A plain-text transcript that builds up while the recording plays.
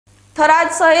થરાદ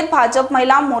શહેર ભાજપ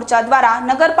મહિલા મોરચા દ્વારા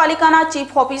નગરપાલિકાના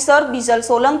ચીફ ઓફિસર બીજલ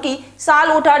સોલંકી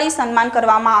શાલ ઉઠાડી સન્માન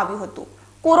કરવામાં આવ્યું હતું।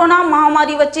 કોરોના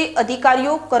મહામારી વચ્ચે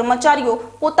અધિકારીઓ કર્મચારીઓ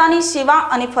પોતાની સેવા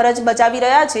અને ફરજ બજાવી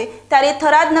રહ્યા છે, ત્યારે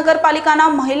થરાદ નગરપાલિકાના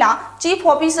મહિલા ચીફ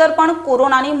ઓફિસર પણ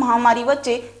કોરોનાની મહામારી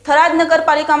વચ્ચે થરાદ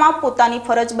નગરપાલિકામાં પોતાની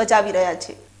ફરજ બજાવી રહ્યા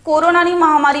છે। કોરોનાની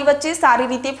મહામારી વચ્ચે સારી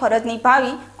રીતે ફરજ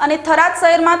નિભાવી અને થરાદ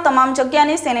શહેરમાં તમામ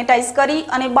જગ્યાને સેનેટાઈઝ કરી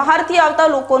અને બહારથી આવતા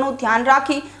લોકોનું ધ્યાન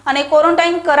રાખી અને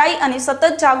ક્વોરન્ટાઇન કરાઈ અને સતત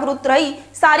જાગૃત રહી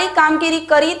સારી કામગીરી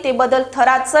કરી તે બદલ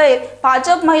થરાદ શહેર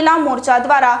ભાજપ મહિલા મોરચા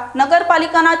દ્વારા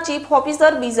નગરપાલિકાના ચીફ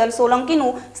ઓફિસર બીજલ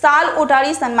સોલંકીનું શાલ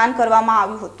ઓઢાડી સન્માન કરવામાં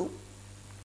આવ્યું હતું।